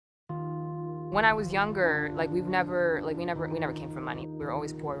When I was younger, we never came from money. We were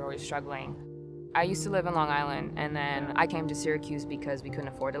always poor, we were always struggling. I used to live in Long Island, and then I came to Syracuse because we couldn't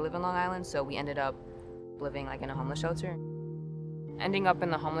afford to live in Long Island, so we ended up living like in a homeless shelter. Ending up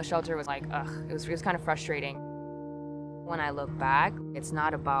in the homeless shelter was like, it was kind of frustrating. When I look back, it's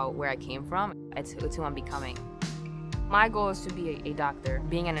not about where I came from, it's who I'm becoming. My goal is to be a doctor.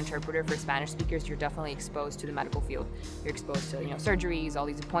 Being an interpreter for Spanish speakers, you're definitely exposed to the medical field. You're exposed to surgeries, all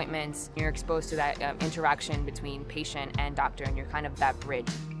these appointments. You're exposed to that interaction between patient and doctor, and you're kind of that bridge.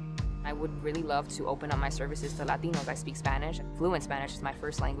 I would really love to open up my services to Latinos. I speak Spanish. Fluent Spanish is my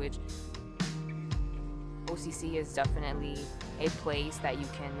first language. OCC is definitely a place that you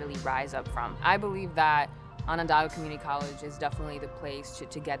can really rise up from. I believe that Onondaga Community College is definitely the place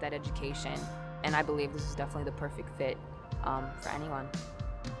to get that education, and I believe this is definitely the perfect fit for anyone.